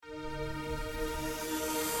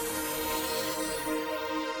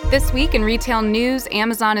This week in retail news,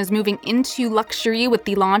 Amazon is moving into luxury with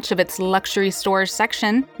the launch of its luxury stores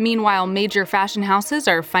section. Meanwhile, major fashion houses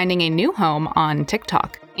are finding a new home on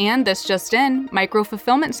TikTok. And this just in,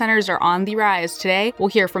 micro-fulfillment centers are on the rise. Today, we'll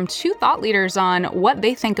hear from two thought leaders on what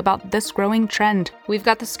they think about this growing trend. We've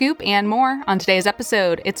got the scoop and more on today's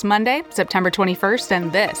episode. It's Monday, September 21st,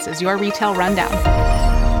 and this is your Retail Rundown.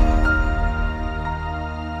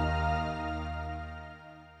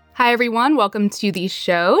 Hi, everyone. Welcome to the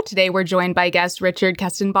show. Today, we're joined by guests Richard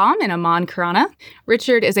Kestenbaum and Aman Khurana.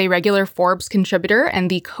 Richard is a regular Forbes contributor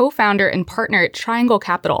and the co-founder and partner at Triangle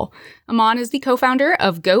Capital. Aman is the co-founder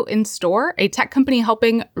of Go In Store, a tech company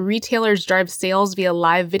helping retailers drive sales via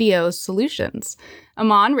live video solutions.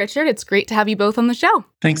 Aman, Richard, it's great to have you both on the show.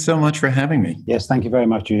 Thanks so much for having me. Yes, thank you very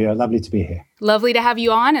much, Julia. Lovely to be here. Lovely to have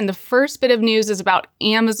you on. And the first bit of news is about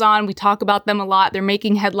Amazon. We talk about them a lot. They're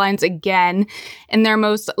making headlines again. In their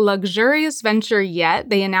most luxurious venture yet,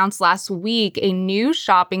 they announced last week a new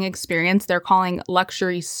shopping experience they're calling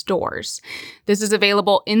Luxury Stores. This is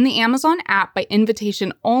available in the Amazon app by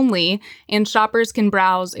invitation only, and shoppers can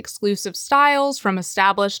browse exclusive styles from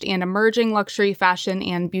established and emerging luxury fashion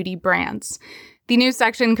and beauty brands. The new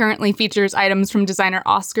section currently features items from designer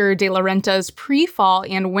Oscar de la Renta's pre-fall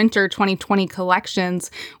and winter 2020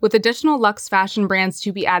 collections, with additional luxe fashion brands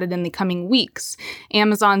to be added in the coming weeks.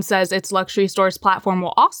 Amazon says its luxury stores platform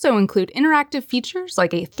will also include interactive features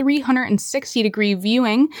like a 360-degree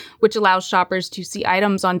viewing, which allows shoppers to see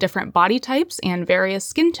items on different body types and various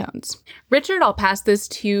skin tones. Richard, I'll pass this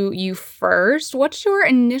to you first. What's your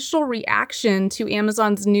initial reaction to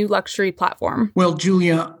Amazon's new luxury platform? Well,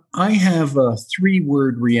 Julia, I have a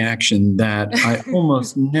three-word reaction that I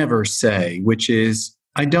almost never say, which is,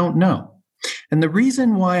 I don't know. And the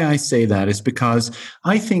reason why I say that is because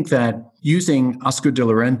I think that using Oscar de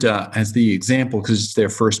la Renta as the example, because it's their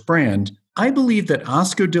first brand, I believe that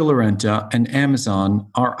Oscar de la Renta and Amazon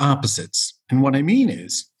are opposites. And what I mean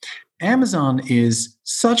is, Amazon is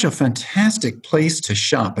such a fantastic place to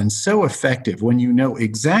shop and so effective when you know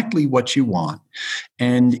exactly what you want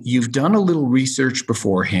and you've done a little research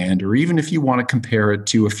beforehand, or even if you want to compare it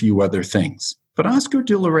to a few other things. But Oscar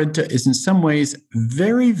de la Renta is in some ways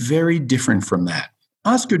very, very different from that.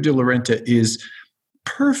 Oscar de la Renta is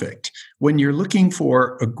perfect when you're looking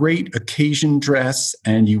for a great occasion dress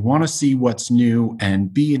and you want to see what's new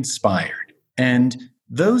and be inspired. And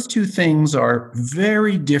those two things are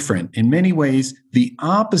very different, in many ways, the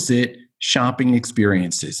opposite shopping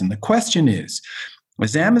experiences. And the question is,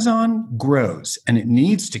 as Amazon grows, and it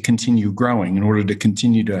needs to continue growing in order to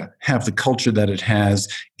continue to have the culture that it has,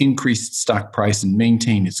 increase its stock price and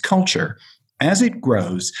maintain its culture, as it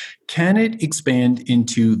grows, can it expand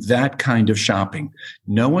into that kind of shopping?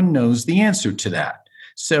 No one knows the answer to that.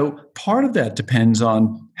 So part of that depends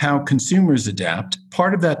on how consumers adapt.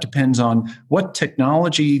 Part of that depends on what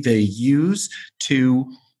technology they use to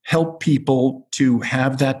help people to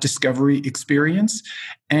have that discovery experience.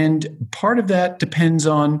 And part of that depends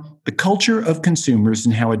on the culture of consumers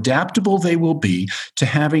and how adaptable they will be to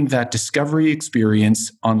having that discovery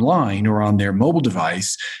experience online or on their mobile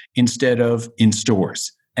device instead of in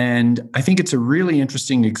stores. And I think it's a really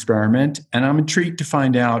interesting experiment, and I'm intrigued to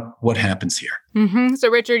find out what happens here. So,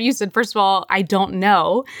 Richard, you said, first of all, I don't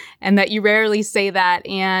know, and that you rarely say that.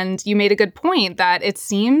 And you made a good point that it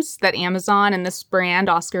seems that Amazon and this brand,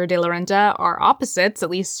 Oscar de la Renta, are opposites, at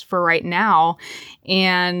least for right now.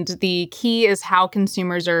 And the key is how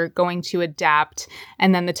consumers are going to adapt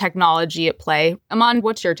and then the technology at play. Aman,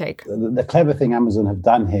 what's your take? The clever thing Amazon have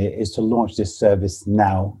done here is to launch this service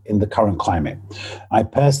now in the current climate. I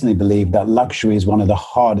personally believe that luxury is one of the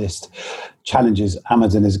hardest challenges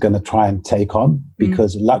Amazon is going to try and take on,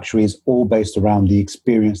 because luxury is all based around the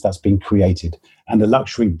experience that's been created. And the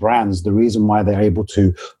luxury brands, the reason why they're able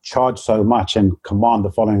to charge so much and command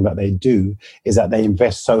the following that they do is that they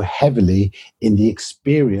invest so heavily in the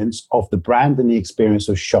experience of the brand and the experience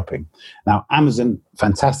of shopping. Now, Amazon,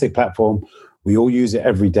 fantastic platform. We all use it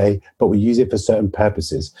every day, but we use it for certain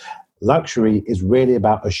purposes. Luxury is really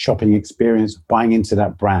about a shopping experience, buying into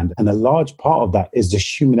that brand. And a large part of that is the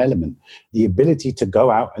human element, the ability to go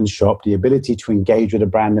out and shop, the ability to engage with a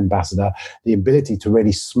brand ambassador, the ability to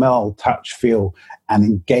really smell, touch, feel, and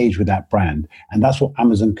engage with that brand. And that's what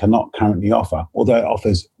Amazon cannot currently offer, although it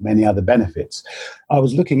offers many other benefits. I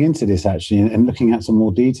was looking into this actually and looking at some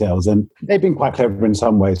more details, and they've been quite clever in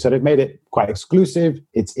some ways. So they've made it quite exclusive.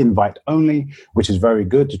 It's invite only, which is very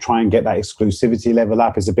good to try and get that exclusivity level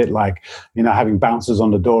up. It's a bit like, having bouncers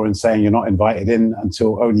on the door and saying you're not invited in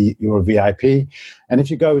until only you're a VIP. And if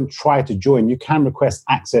you go and try to join, you can request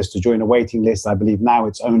access to join a waiting list. I believe now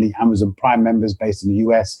it's only Amazon Prime members based in the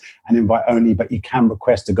US and invite only, but you can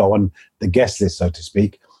request to go on the guest list, so to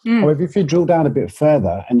speak. However, if you drill down a bit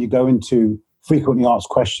further and you go into frequently asked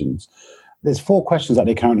questions, there's 4 questions that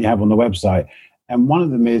they currently have on the website. And one of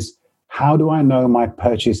them is, how do I know my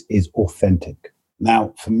purchase is authentic?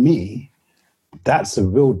 Now, for me, that's a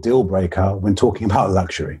real deal breaker when talking about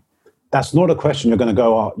luxury. That's not a question you're going to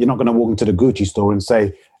go, you're not going to walk into the Gucci store and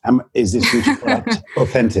say, is this Gucci product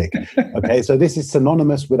authentic? Okay, so this is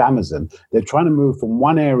synonymous with Amazon. They're trying to move from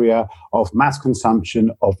one area of mass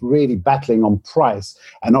consumption, of really battling on price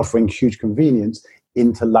and offering huge convenience,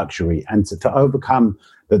 into luxury. And to overcome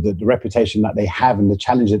the reputation that they have and the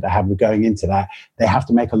challenge that they have with going into that, they have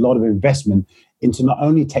to make a lot of investment into not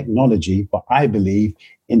only technology, but I believe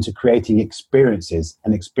into creating experiences.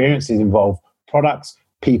 And experiences involve products,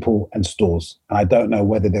 people, and stores. And I don't know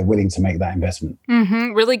whether they're willing to make that investment.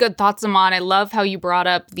 Really good thoughts, Aman. I love how you brought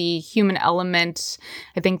up the human element.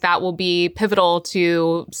 I think that will be pivotal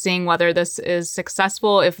to seeing whether this is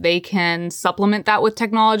successful, if they can supplement that with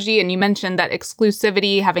technology. And you mentioned that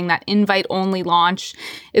exclusivity, having that invite-only launch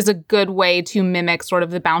is a good way to mimic sort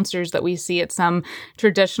of the bouncers that we see at some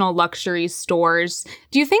traditional luxury stores.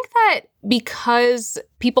 Do you think that because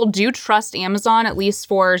people do trust Amazon, at least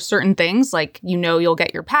for certain things, like, you'll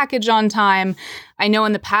get your package on time? I know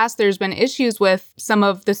in the past there's been issues with some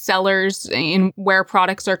of the sellers in where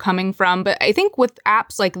products are coming from. But I think with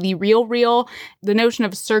apps like The RealReal, the notion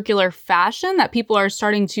of circular fashion, that people are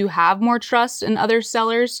starting to have more trust in other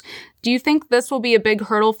sellers. Do you think this will be a big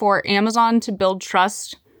hurdle for Amazon to build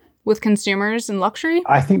trust with consumers in luxury?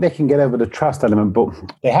 I think they can get over the trust element, but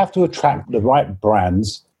they have to attract the right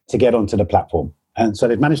brands to get onto the platform. And so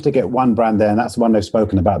they've managed to get one brand there, and that's the one they've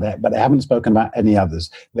spoken about there, but they haven't spoken about any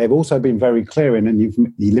others. They've also been very clear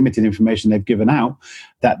in the limited information they've given out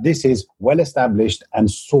that this is well-established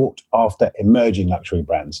and sought after emerging luxury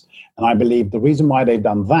brands. And I believe the reason why they've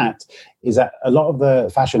done that is that a lot of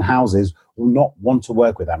the fashion houses will not want to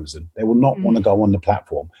work with Amazon. They will not want to go on the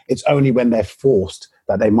platform. It's only when they're forced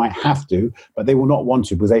that they might have to, but they will not want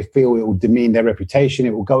to because they feel it will demean their reputation.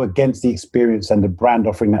 It will go against the experience and the brand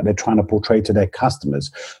offering that they're trying to portray to their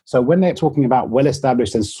customers. So when they're talking about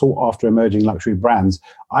well-established and sought after emerging luxury brands,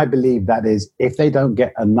 I believe that is, if they don't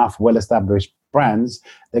get enough well-established brands,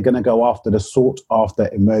 they're going to go after the sought after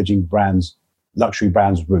emerging brands, luxury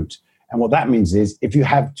brands route. And what that means is if you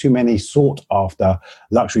have too many sought after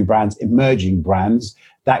luxury brands, emerging brands,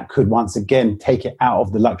 that could once again take it out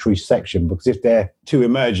of the luxury section, because if they're too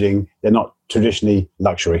emerging, they're not traditionally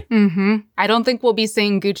luxury. I don't think we'll be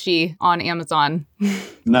seeing Gucci on Amazon.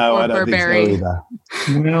 No, I don't think so either.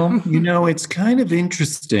 Well, it's kind of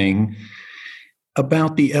interesting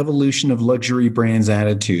about the evolution of luxury brands'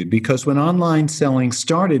 attitude, because when online selling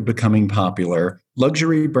started becoming popular,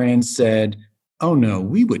 luxury brands said, oh no,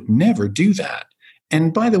 we would never do that.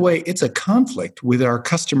 And by the way, it's a conflict with our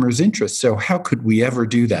customers' interests, so how could we ever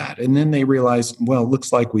do that? And then they realized, well, it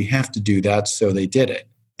looks like we have to do that, so they did it.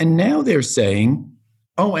 And now they're saying,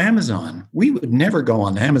 oh, Amazon, we would never go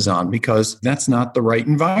on Amazon because that's not the right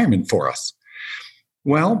environment for us.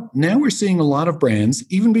 Well, now we're seeing a lot of brands,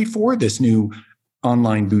 even before this new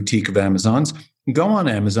online boutique of Amazon's, go on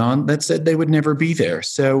Amazon that said they would never be there.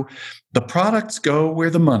 So the products go where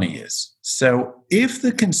the money is. So if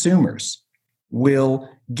the consumers will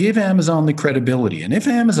give Amazon the credibility, and if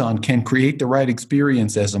Amazon can create the right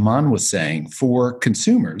experience, as Aman was saying, for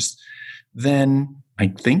consumers, then I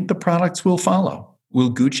think the products will follow. Will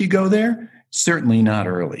Gucci go there? Certainly not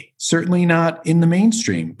early. Certainly not in the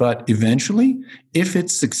mainstream. But eventually, if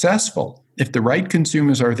it's successful, if the right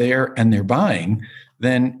consumers are there and they're buying,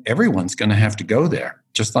 then everyone's going to have to go there,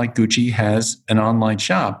 just like Gucci has an online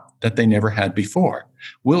shop that they never had before.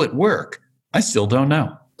 Will it work? I still don't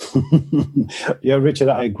know. Yeah, Richard,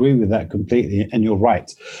 I agree with that completely. And you're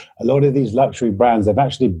right. A lot of these luxury brands have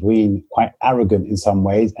actually been quite arrogant in some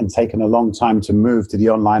ways and taken a long time to move to the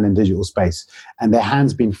online and digital space. And their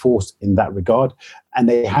hands been forced in that regard. And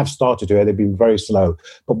they have started to. They've been very slow.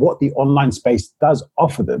 But what the online space does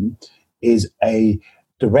offer them is a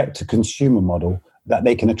direct-to-consumer model that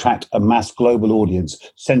they can attract a mass global audience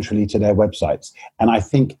centrally to their websites. And I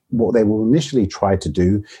think what they will initially try to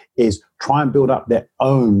do is try and build up their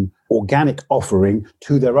own organic offering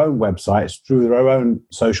to their own websites through their own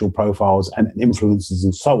social profiles and influencers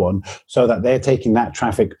and so on, so that they're taking that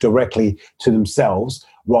traffic directly to themselves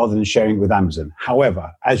rather than sharing it with Amazon.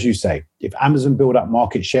 However, as you say, if Amazon build up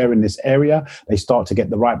market share in this area, they start to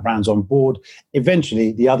get the right brands on board,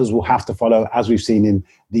 eventually the others will have to follow, as we've seen in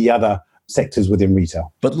the other sectors within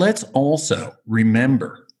retail. But let's also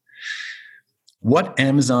remember, what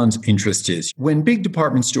Amazon's interest is. When big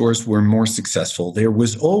department stores were more successful, there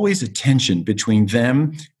was always a tension between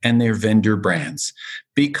them and their vendor brands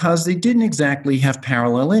because they didn't exactly have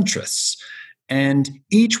parallel interests. And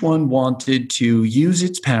each one wanted to use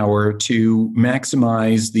its power to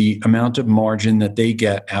maximize the amount of margin that they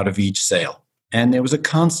get out of each sale. And there was a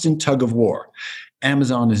constant tug of war.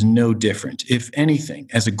 Amazon is no different. If anything,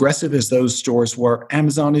 as aggressive as those stores were,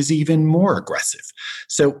 Amazon is even more aggressive.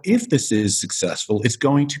 So if this is successful, it's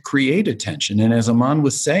going to create a tension. And as Aman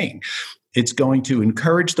was saying, it's going to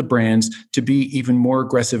encourage the brands to be even more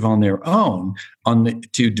aggressive on their own,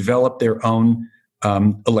 to develop their own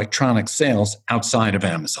electronic sales outside of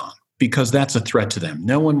Amazon, because that's a threat to them.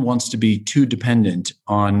 No one wants to be too dependent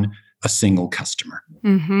on a single customer.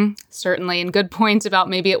 Certainly. And good points about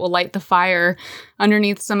maybe it will light the fire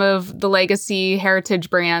underneath some of the legacy heritage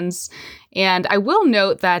brands. And I will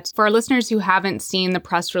note that for our listeners who haven't seen the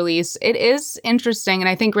press release, it is interesting. And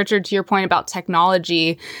I think, Richard, to your point about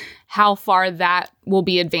technology, how far that will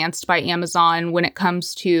be advanced by Amazon when it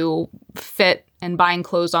comes to fit and buying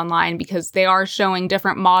clothes online, because they are showing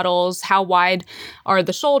different models. How wide are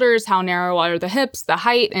the shoulders? How narrow are the hips, the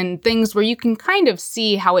height, and things where you can kind of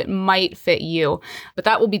see how it might fit you. But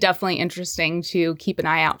that will be definitely interesting to keep an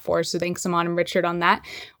eye out for. So thanks, Aman and Richard, on that.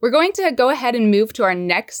 We're going to go ahead and move to our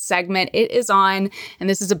next segment. It is on, and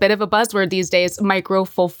this is a bit of a buzzword these days,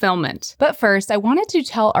 micro-fulfillment. But first, I wanted to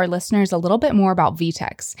tell our listeners a little bit more about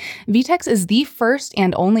VTEX. VTEX is the first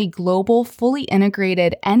and only global, fully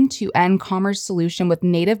integrated end-to-end commerce solution with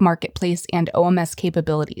native marketplace and OMS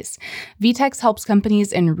capabilities. VTEX helps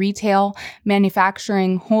companies in retail,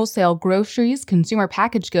 manufacturing, wholesale, groceries, consumer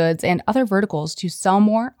packaged goods, and other verticals to sell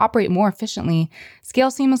more, operate more efficiently,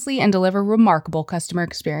 scale seamlessly, and deliver remarkable customer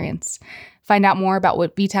experience. Find out more about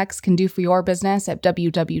what VTEX can do for your business at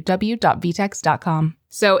www.vtex.com.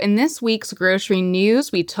 So in this week's grocery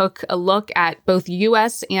news, we took a look at both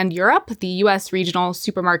US and Europe. The US regional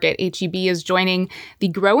supermarket HEB is joining the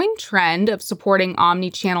growing trend of supporting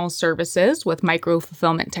omni-channel services with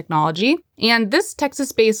micro-fulfillment technology. And this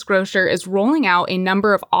Texas-based grocer is rolling out a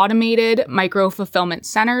number of automated micro-fulfillment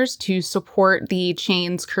centers to support the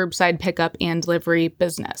chain's curbside pickup and delivery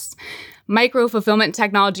business. Micro-fulfillment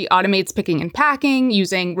technology automates picking and packing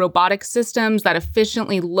using robotic systems that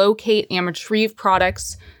efficiently locate and retrieve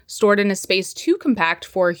products stored in a space too compact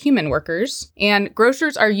for human workers. And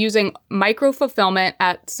grocers are using micro-fulfillment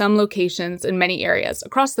at some locations in many areas.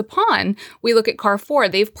 Across the pond, we look at Carrefour.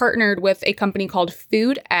 They've partnered with a company called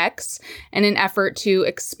FoodX in an effort to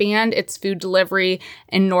expand its food delivery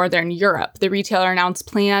in Northern Europe. The retailer announced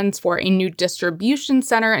plans for a new distribution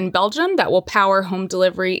center in Belgium that will power home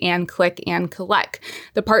delivery and click and collect.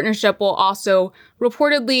 The partnership will also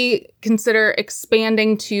reportedly consider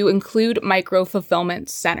expanding to include micro-fulfillment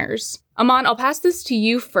centers. Aman, I'll pass this to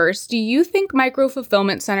you first. Do you think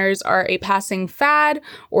micro-fulfillment centers are a passing fad,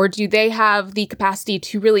 or do they have the capacity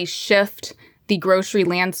to really shift the grocery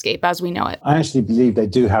landscape as we know it? I actually believe they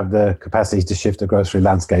do have the capacity to shift the grocery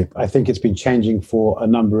landscape. I think it's been changing for a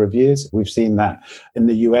number of years. We've seen that in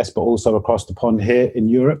the US, but also across the pond here in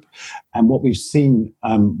Europe. And what we've seen,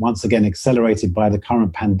 once again, accelerated by the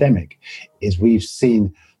current pandemic, is we've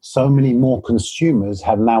seen so many more consumers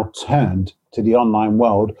have now turned to the online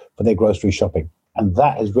world for their grocery shopping. And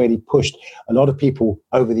that has really pushed a lot of people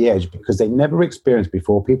over the edge because they never experienced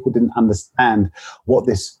before. People didn't understand what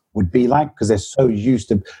this would be like because they're so used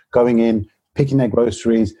to going in, picking their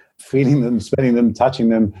groceries, feeling them, smelling them, touching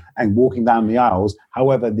them, and walking down the aisles.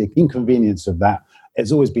 However, the inconvenience of that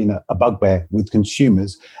has always been a bugbear with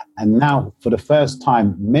consumers. And now, for the first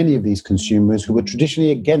time, many of these consumers who were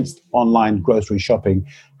traditionally against online grocery shopping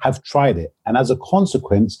have tried it. And as a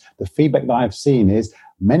consequence, the feedback that I've seen is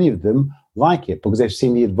many of them like it because they've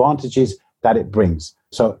seen the advantages that it brings.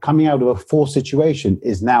 So coming out of a forced situation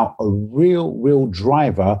is now a real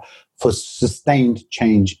driver for sustained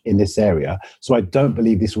change in this area. So I don't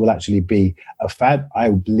believe this will actually be a fad. I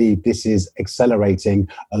believe this is accelerating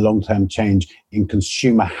a long-term change in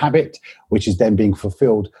consumer habit, which is then being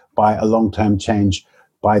fulfilled by a long-term change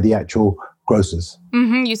by the actual grocers.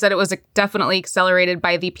 You said it was definitely accelerated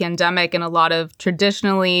by the pandemic, and a lot of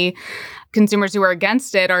traditionally consumers who are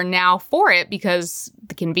against it are now for it because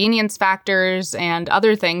the convenience factors and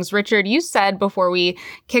other things. Richard, you said before we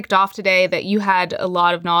kicked off today that you had a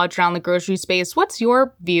lot of knowledge around the grocery space. What's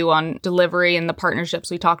your view on delivery and the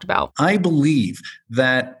partnerships we talked about? I believe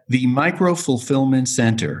that the micro-fulfillment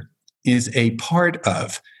center is a part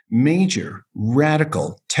of major,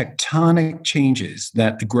 radical, tectonic changes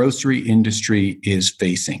that the grocery industry is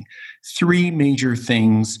facing. Three major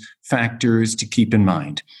factors to keep in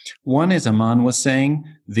mind. One, as Aman was saying,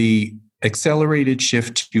 the accelerated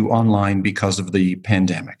shift to online because of the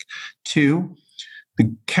pandemic. 2,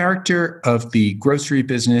 the character of the grocery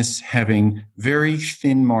business having very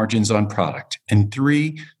thin margins on product. And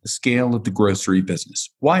 3, the scale of the grocery business.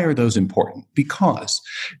 Why are those important? Because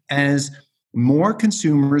as more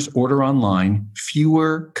consumers order online,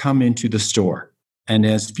 fewer come into the store. And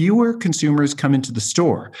as fewer consumers come into the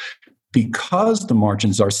store, because the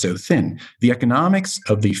margins are so thin, the economics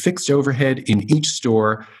of the fixed overhead in each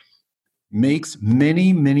store makes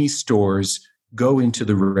many, many stores go into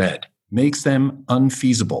the red, makes them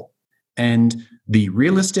unfeasible. And the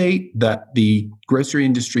real estate that the grocery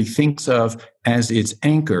industry thinks of as its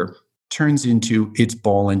anchor turns into its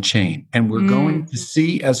ball and chain. And we're going to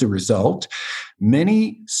see, as a result,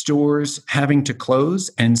 many stores having to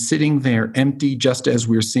close and sitting there empty, just as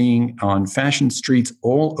we're seeing on fashion streets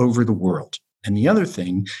all over the world. And the other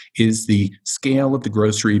thing is the scale of the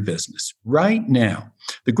grocery business. Right now,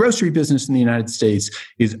 the grocery business in the United States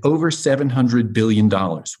is over $700 billion,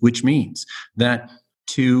 which means that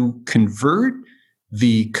to convert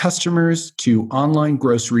the customers to online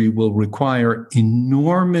grocery will require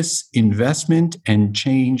enormous investment and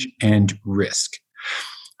change and risk.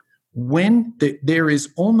 When there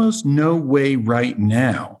is almost no way right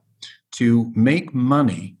now to make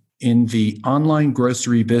money in the online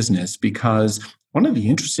grocery business, because one of the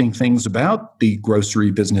interesting things about the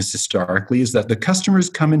grocery business historically is that the customers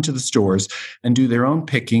come into the stores and do their own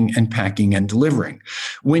picking and packing and delivering.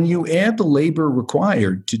 When you add the labor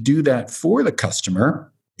required to do that for the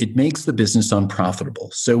customer, it makes the business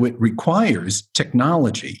unprofitable. So it requires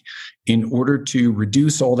technology in order to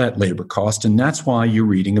reduce all that labor cost. And that's why you're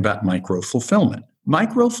reading about micro-fulfillment.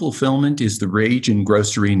 Micro-fulfillment is the rage in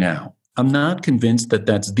grocery now. I'm not convinced that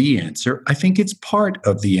that's the answer. I think it's part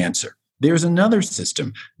of the answer. There's another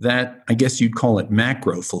system that I guess you'd call it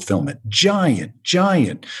macro fulfillment.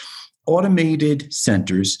 Giant automated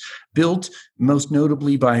centers built most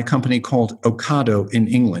notably by a company called Ocado in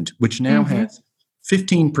England, which now has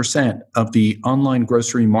 15% of the online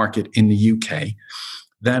grocery market in the UK,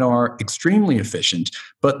 that are extremely efficient,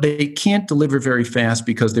 but they can't deliver very fast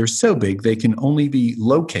because they're so big they can only be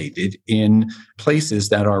located in places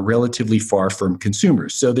that are relatively far from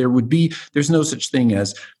consumers. So there's no such thing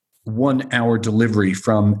as 1 hour delivery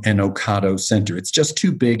from an Ocado center. It's just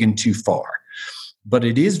too big and too far. But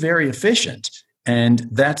it is very efficient, and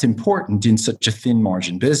that's important in such a thin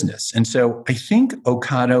margin business. And so I think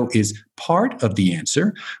Ocado is part of the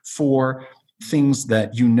answer for things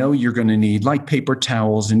that you know you're going to need, like paper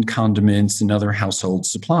towels and condiments and other household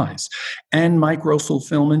supplies. And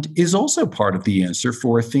micro-fulfillment is also part of the answer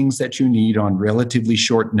for things that you need on relatively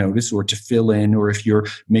short notice or to fill in, or if you're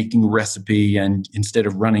making a recipe and instead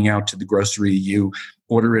of running out to the grocery, you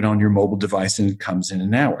order it on your mobile device and it comes in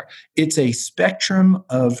an hour. It's a spectrum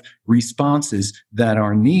of responses that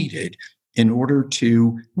are needed in order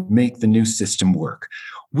to make the new system work.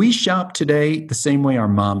 We shop today the same way our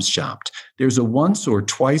moms shopped. There's a once or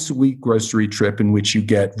twice a week grocery trip in which you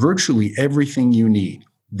get virtually everything you need.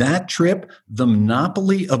 That trip, the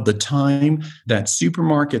monopoly of the time that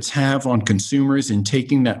supermarkets have on consumers in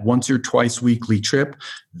taking that once or twice weekly trip,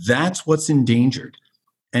 that's what's endangered.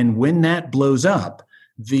 And when that blows up,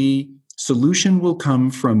 the solution will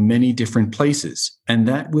come from many different places, and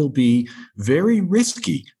that will be very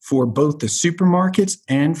risky for both the supermarkets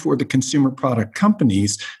and for the consumer product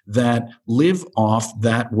companies that live off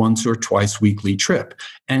that once or twice weekly trip.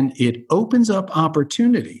 And it opens up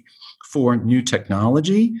opportunity for new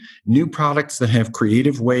technology, new products that have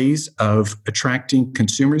creative ways of attracting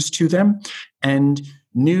consumers to them, and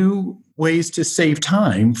new ways to save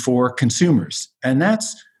time for consumers. And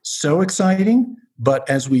that's so exciting. But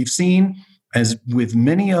as we've seen, as with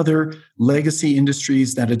many other legacy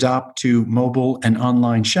industries that adopt to mobile and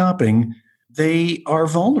online shopping, they are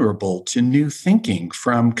vulnerable to new thinking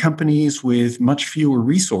from companies with much fewer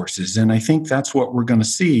resources. And I think that's what we're going to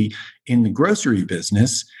see in the grocery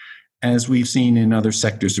business, as we've seen in other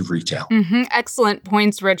sectors of retail. Excellent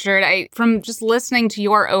points, Richard. From just listening to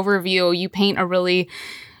your overview, you paint a really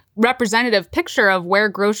representative picture of where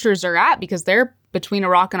grocers are at, because they're between a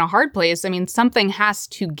rock and a hard place. I mean, something has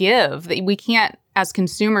to give. We can't, as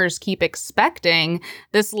consumers, keep expecting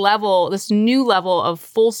this new level of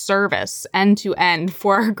full service end to end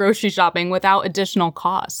for our grocery shopping without additional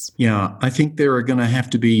costs. Yeah, I think there are going to have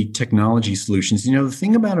to be technology solutions. You know, the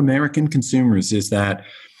thing about American consumers is that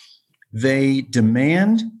they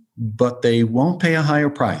demand, but they won't pay a higher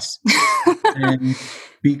price. And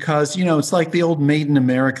because, you know, it's like the old Made in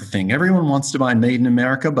America thing. Everyone wants to buy Made in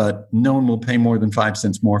America, but no one will pay more than 5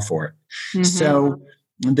 cents more for it. So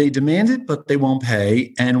they demand it, but they won't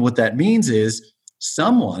pay. And what that means is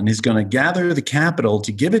Someone is going to gather the capital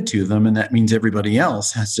to give it to them, and that means everybody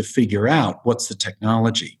else has to figure out what's the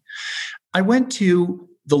technology. I went to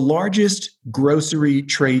the largest grocery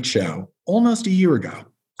trade show almost a year ago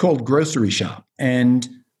called Grocery Shop, and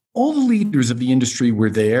all the leaders of the industry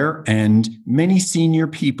were there, and many senior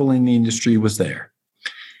people in the industry was there.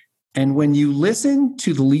 And when you listen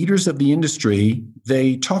to the leaders of the industry,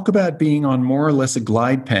 they talk about being on more or less a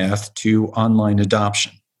glide path to online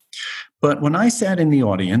adoption. But when I sat in the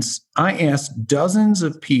audience, I asked dozens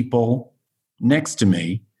of people next to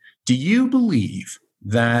me, do you believe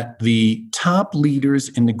that the top leaders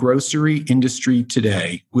in the grocery industry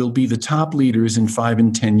today will be the top leaders in 5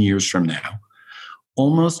 and 10 years from now?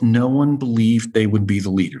 Almost no one believed they would be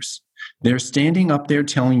the leaders. They're standing up there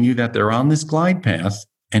telling you that they're on this glide path,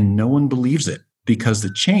 and no one believes it because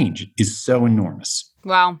the change is so enormous.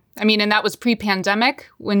 Wow. I mean, and that was pre-pandemic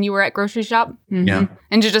when you were at Grocery Shop? Mm-hmm. Yeah.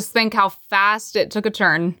 And to just think how fast it took a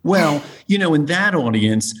turn. Well, in that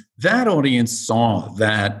audience saw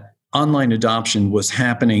that online adoption was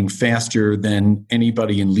happening faster than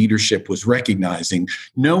anybody in leadership was recognizing.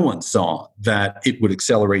 No one saw that it would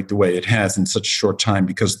accelerate the way it has in such a short time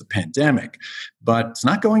because of the pandemic. But it's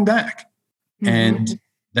not going back. Mm-hmm. And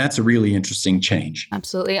that's a really interesting change.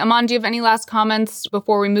 Absolutely. Aman, do you have any last comments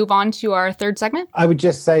before we move on to our third segment? I would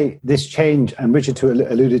just say this change, and Richard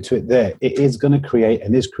alluded to it there, it is going to create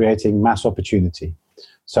and is creating mass opportunity.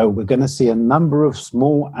 So we're going to see a number of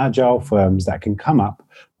small, agile firms that can come up,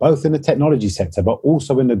 both in the technology sector, but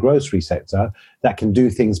also in the grocery sector, that can do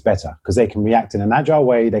things better because they can react in an agile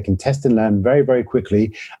way, they can test and learn very, very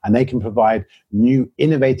quickly, and they can provide new,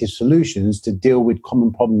 innovative solutions to deal with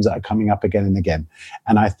common problems that are coming up again and again.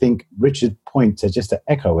 And I think Richard's point, just to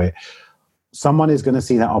echo it, someone is going to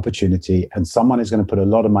see that opportunity and someone is going to put a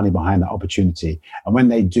lot of money behind that opportunity. And when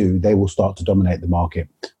they do, they will start to dominate the market.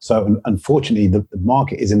 So unfortunately, the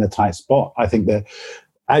market is in a tight spot. I think that,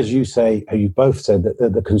 as you say, you both said,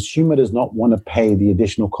 that the consumer does not want to pay the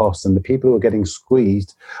additional costs, and the people who are getting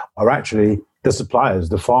squeezed are actually the suppliers,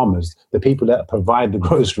 the farmers, the people that provide the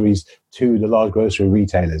groceries to the large grocery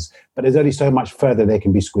retailers. But there's only so much further they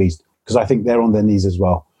can be squeezed because I think they're on their knees as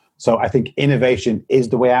well. So I think innovation is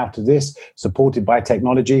the way out of this, supported by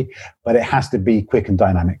technology, but it has to be quick and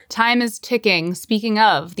dynamic. Time is ticking. Speaking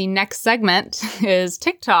of, the next segment is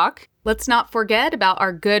TikTok. Let's not forget about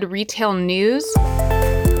our good retail news.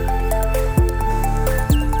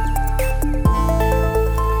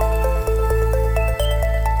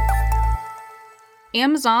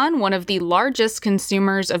 Amazon, one of the largest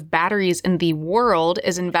consumers of batteries in the world,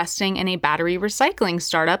 is investing in a battery recycling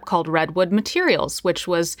startup called Redwood Materials, which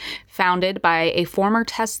was founded by a former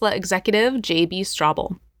Tesla executive, J.B.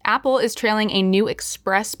 Straubel. Apple is trailing a new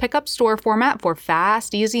express pickup store format for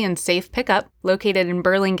fast, easy, and safe pickup. Located in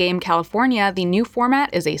Burlingame, California, the new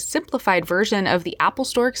format is a simplified version of the Apple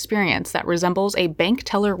Store experience that resembles a bank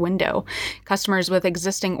teller window. Customers with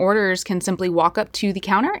existing orders can simply walk up to the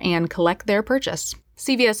counter and collect their purchase.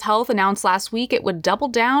 CVS Health announced last week it would double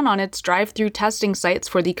down on its drive-through testing sites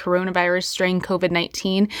for the coronavirus strain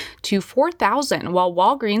COVID-19 to 4,000, while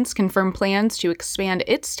Walgreens confirmed plans to expand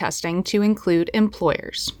its testing to include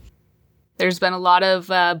employers. There's been a lot of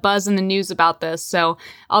buzz in the news about this. So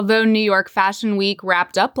although New York Fashion Week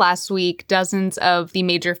wrapped up last week, dozens of the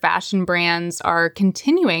major fashion brands are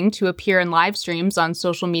continuing to appear in live streams on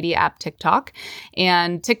social media app TikTok.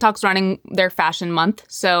 And TikTok's running their fashion month.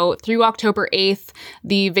 So through October 8th,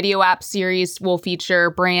 the video app series will feature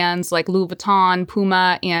brands like Louis Vuitton,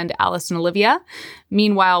 Puma, and Alice & Olivia.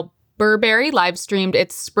 Meanwhile, Burberry live-streamed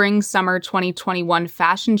its Spring-Summer 2021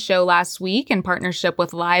 fashion show last week in partnership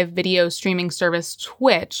with live video streaming service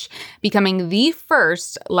Twitch, becoming the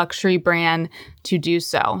first luxury brand to do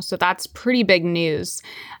so. So that's pretty big news.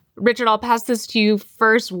 Richard, I'll pass this to you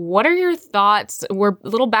first. What are your thoughts? We're a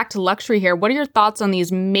little back to luxury here. What are your thoughts on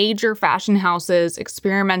these major fashion houses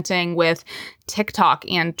experimenting with TikTok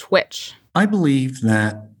and Twitch? I believe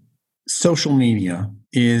that social media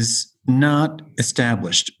is not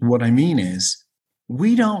established. What I mean is,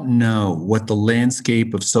 we don't know what the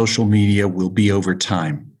landscape of social media will be over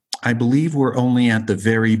time. I believe we're only at the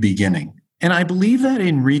very beginning. And I believe that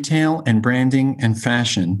in retail and branding and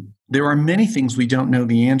fashion, there are many things we don't know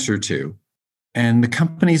the answer to. And the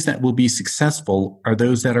companies that will be successful are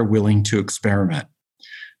those that are willing to experiment,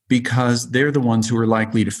 because they're the ones who are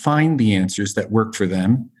likely to find the answers that work for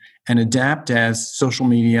them and adapt as social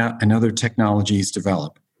media and other technologies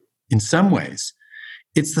develop. In some ways,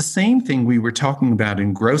 it's the same thing we were talking about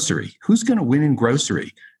in grocery. Who's going to win in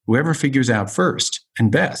grocery? Whoever figures out first and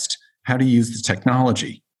best how to use the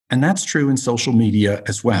technology. And that's true in social media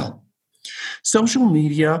as well. Social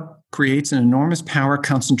media creates an enormous power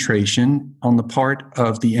concentration on the part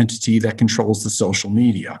of the entity that controls the social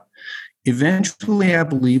media. Eventually, I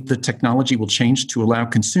believe the technology will change to allow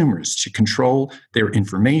consumers to control their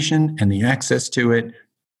information and the access to it,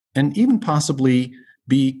 and even possibly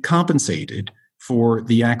be compensated for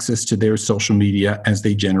the access to their social media as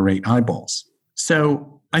they generate eyeballs.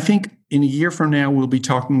 So I think in a year from now, we'll be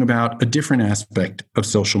talking about a different aspect of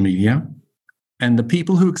social media. And the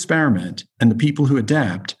people who experiment and the people who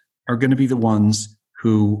adapt are going to be the ones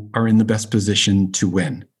who are in the best position to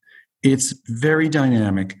win. It's very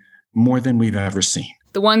dynamic, more than we've ever seen.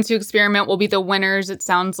 The ones who experiment will be the winners, it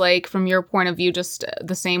sounds like, from your point of view, just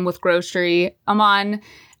the same with grocery. Aman,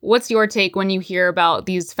 what's your take when you hear about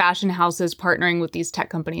these fashion houses partnering with these tech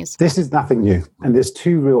companies? This is nothing new. And there's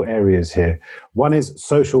two real areas here. One is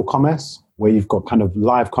social commerce, where you've got kind of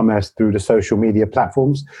live commerce through the social media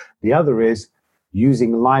platforms. The other is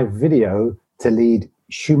using live video to lead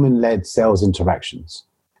human-led sales interactions.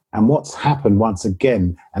 And what's happened once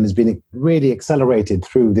again, and has been really accelerated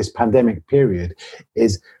through this pandemic period,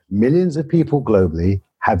 is millions of people globally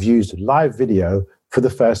have used live video for the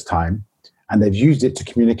first time, and they've used it to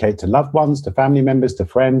communicate to loved ones, to family members, to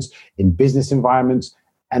friends, in business environments,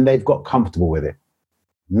 and they've got comfortable with it.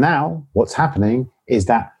 Now, what's happening is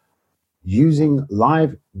that using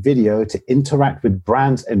live video to interact with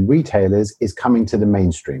brands and retailers is coming to the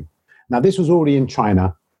mainstream. Now, this was already in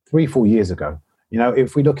China 3-4 years ago. You know,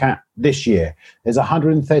 if we look at this year, there's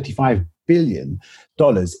 $135 billion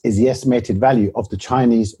is the estimated value of the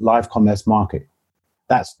Chinese live commerce market.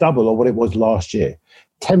 That's double of what it was last year.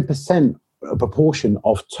 10% proportion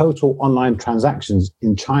of total online transactions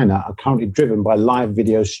in China are currently driven by live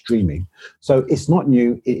video streaming. So it's not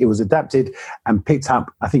new. It was adapted and picked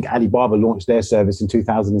up. I think Alibaba launched their service in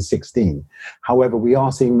 2016. However, we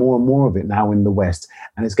are seeing more and more of it now in the West,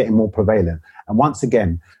 and it's getting more prevalent. And once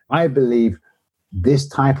again, I believe this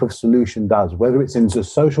type of solution does, whether it's in a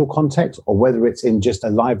social context or whether it's in just a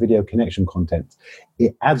live video connection content,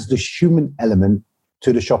 it adds the human element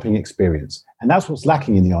to the shopping experience. And that's what's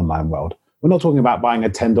lacking in the online world. We're not talking about buying a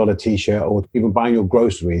 $10 t-shirt or even buying your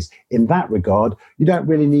groceries. In that regard, you don't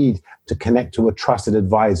really need to connect to a trusted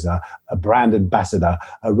advisor, a brand ambassador,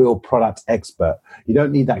 a real product expert. You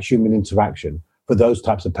don't need that human interaction for those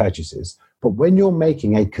types of purchases. But when you're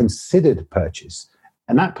making a considered purchase,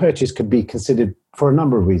 and that purchase could be considered for a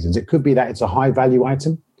number of reasons. It could be that it's a high value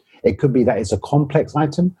item. It could be that it's a complex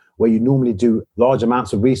item where you normally do large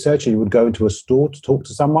amounts of research and you would go into a store to talk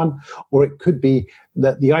to someone. Or it could be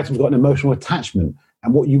that the item's got an emotional attachment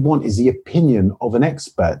and what you want is the opinion of an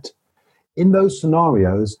expert. In those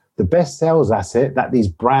scenarios, the best sales asset that these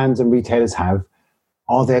brands and retailers have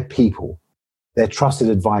are their people, their trusted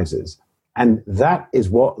advisors. And that is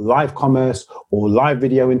what live commerce or live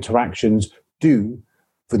video interactions do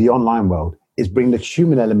for the online world, is bring the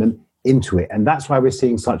human element into it. And that's why we're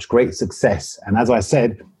seeing such great success. And as I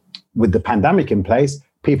said, with the pandemic in place,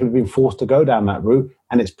 people have been forced to go down that route,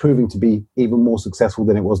 and it's proving to be even more successful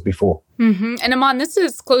than it was before. Mm-hmm. And Aman, this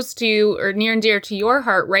is close to or near and dear to your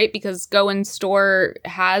heart, right? Because Go in Store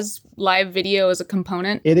has live video as a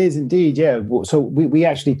component. It is indeed, yeah. So we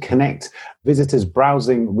actually connect visitors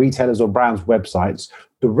browsing retailers or brands' websites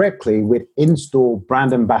directly with in-store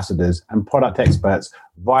brand ambassadors and product experts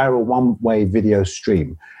via a one-way video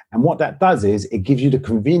stream. And what that does is it gives you the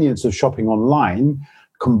convenience of shopping online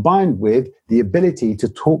combined with the ability to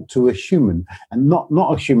talk to a human, and not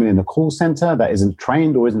a human in a call center that isn't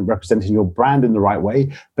trained or isn't representing your brand in the right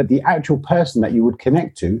way, but the actual person that you would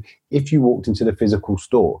connect to if you walked into the physical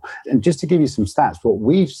store. And just to give you some stats, what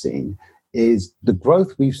we've seen is the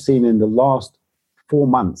growth we've seen in the last 4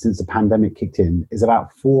 months since the pandemic kicked in is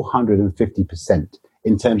about 450%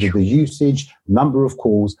 in terms of the usage, number of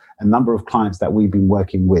calls, and number of clients that we've been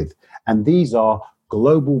working with. And these are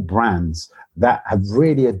global brands that have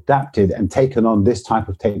really adapted and taken on this type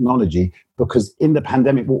of technology, because in the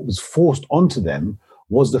pandemic, what was forced onto them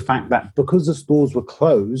was the fact that because the stores were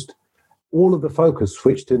closed, all of the focus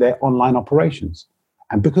switched to their online operations.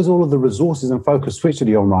 And because all of the resources and focus switched to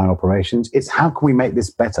the online operations, it's how can we make this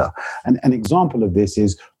better? And an example of this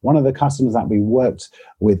is one of the customers that we worked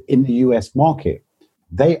with in the US market.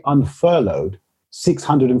 They unfurloughed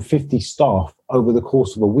 650 staff over the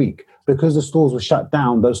course of a week. Because the stores were shut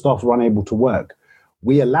down, those staff were unable to work.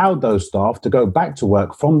 We allowed those staff to go back to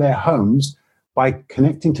work from their homes by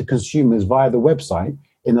connecting to consumers via the website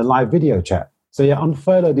in a live video chat. So you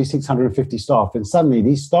unfurloughed these 650 staff, and suddenly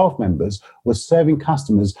these staff members were serving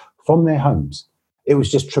customers from their homes. It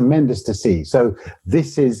was just tremendous to see. So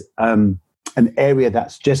this is an area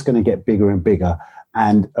that's just going to get bigger and bigger.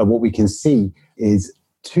 And what we can see is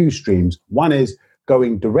two streams. One is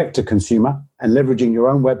going direct to consumer and leveraging your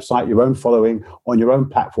own website, your own following on your own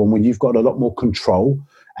platform when you've got a lot more control.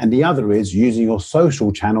 And the other is using your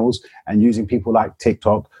social channels and using people like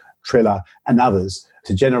TikTok, Triller, and others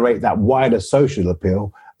to generate that wider social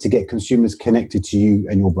appeal to get consumers connected to you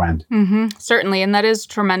and your brand. Certainly. And that is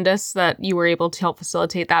tremendous that you were able to help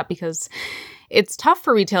facilitate that, because it's tough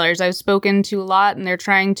for retailers. I've spoken to a lot, and they're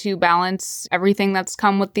trying to balance everything that's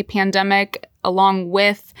come with the pandemic along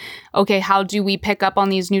with, okay, how do we pick up on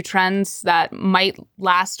these new trends that might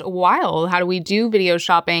last a while? How do we do video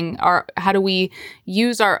shopping? Or how do we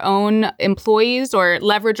use our own employees or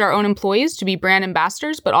leverage our own employees to be brand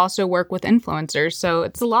ambassadors, but also work with influencers? So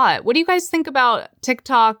it's a lot. What do you guys think about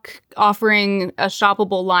TikTok offering a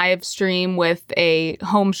shoppable live stream with a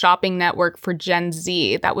home shopping network for Gen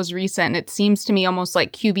Z? That was recent. It seems to me almost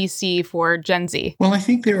like QVC for Gen Z. Well, I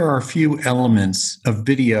think there are a few elements of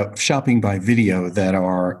video, shopping by video, that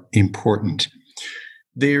are important.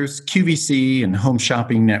 There's QVC and Home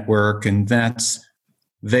Shopping Network, and that's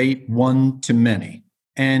one to many.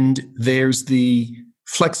 And there's the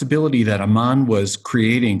flexibility that Aman was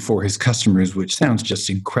creating for his customers, which sounds just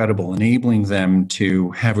incredible, enabling them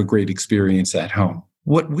to have a great experience at home.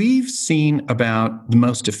 What we've seen about the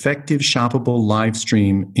most effective shoppable live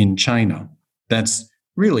stream in China, that's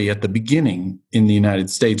really at the beginning in the United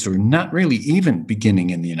States, or not really even beginning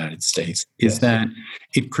in the United States, is that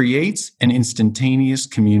it creates an instantaneous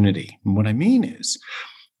community. And what I mean is,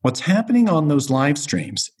 what's happening on those live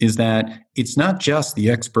streams is that it's not just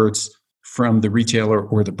the experts from the retailer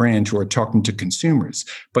or the brand who are talking to consumers,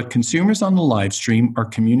 but consumers on the live stream are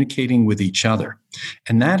communicating with each other.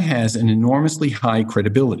 And that has an enormously high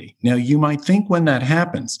credibility. Now, you might think when that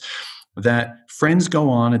happens, that friends go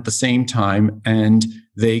on at the same time and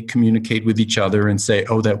they communicate with each other and say,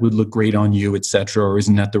 oh, that would look great on you, et cetera, or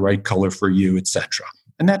isn't that the right color for you, et cetera.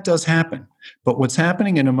 And that does happen. But what's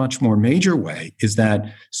happening in a much more major way is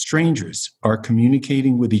that strangers are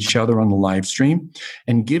communicating with each other on the live stream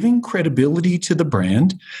and giving credibility to the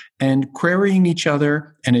brand and querying each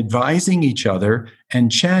other and advising each other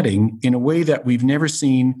and chatting in a way that we've never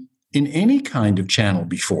seen in any kind of channel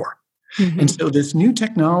before. And so this new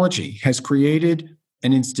technology has created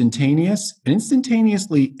an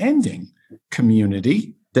instantaneously ending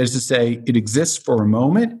community. That is to say, it exists for a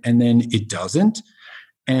moment and then it doesn't.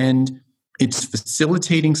 And it's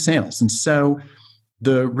facilitating sales. And so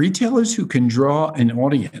the retailers who can draw an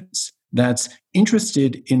audience that's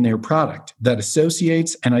interested in their product, that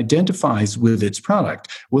associates and identifies with its product,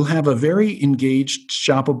 will have a very engaged,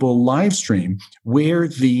 shoppable live stream where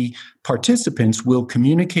the participants will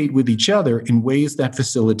communicate with each other in ways that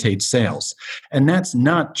facilitate sales. And that's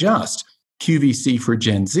not just QVC for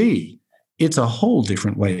Gen Z. It's a whole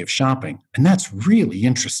different way of shopping. And that's really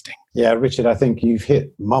interesting. Yeah, Richard, I think you've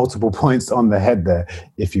hit multiple points on the head there,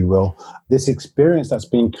 if you will. This experience that's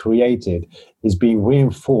being created is being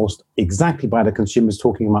reinforced exactly by the consumers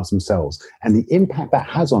talking amongst themselves. And the impact that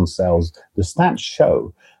has on sales, the stats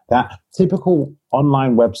show that typical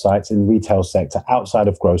online websites in retail sector outside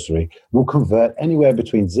of grocery will convert anywhere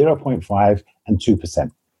between 0.5 and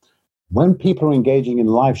 2%. When people are engaging in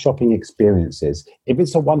live shopping experiences, if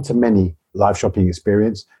it's a one-to-many live shopping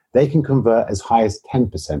experience, they can convert as high as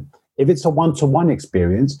 10%. If it's a one-to-one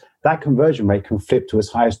experience, that conversion rate can flip to as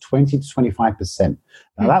high as 20 to 25%.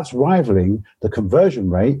 Now, that's rivaling the conversion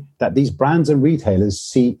rate that these brands and retailers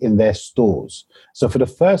see in their stores. So for the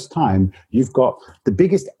first time, you've got the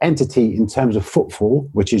biggest entity in terms of footfall,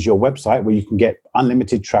 which is your website, where you can get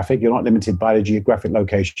unlimited traffic. You're not limited by the geographic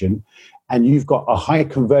location. And you've got a high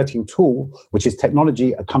converting tool, which is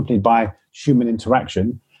technology accompanied by human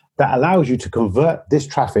interaction, that allows you to convert this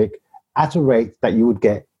traffic at a rate that you would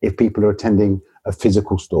get if people are attending a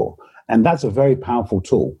physical store. And that's a very powerful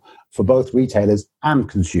tool for both retailers and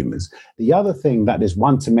consumers. The other thing that this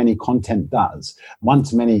one-to-many content does,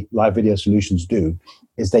 one-to-many live video solutions do,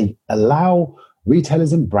 is they allow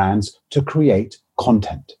retailers and brands to create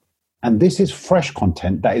content. And this is fresh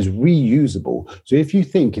content that is reusable. So if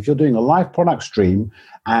you're doing a live product stream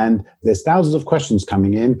and there's thousands of questions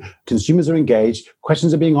coming in, consumers are engaged,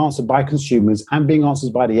 questions are being answered by consumers and being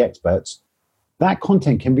answered by the experts, that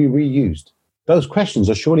content can be reused. Those questions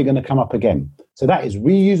are surely going to come up again. So that is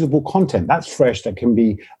reusable content. That's fresh, that can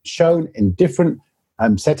be shown in different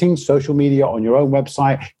settings, social media, on your own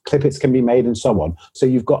website, clippets can be made and so on. So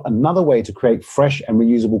you've got another way to create fresh and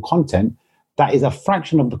reusable content that is a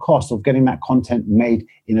fraction of the cost of getting that content made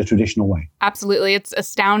in a traditional way. Absolutely. It's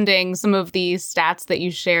astounding, some of the stats that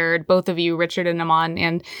you shared, both of you, Richard and Aman.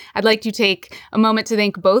 And I'd like to take a moment to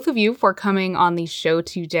thank both of you for coming on the show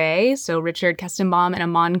today. So Richard Kestenbaum and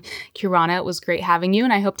Aman Khurana, it was great having you,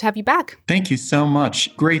 and I hope to have you back. Thank you so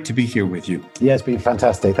much. Great to be here with you. Yeah, it's been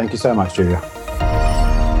fantastic. Thank you so much, Julia.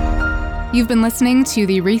 You've been listening to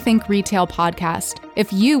the Rethink Retail podcast.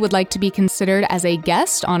 If you would like to be considered as a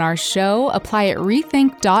guest on our show, apply at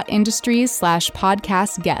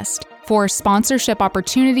rethink.industries/podcast guest. For sponsorship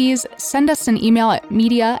opportunities, send us an email at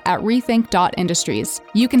media@rethink.industries.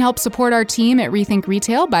 You can help support our team at Rethink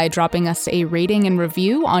Retail by dropping us a rating and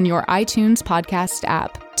review on your iTunes podcast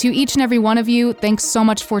app. To each and every one of you, thanks so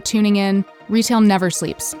much for tuning in. Retail never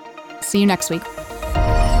sleeps. See you next week.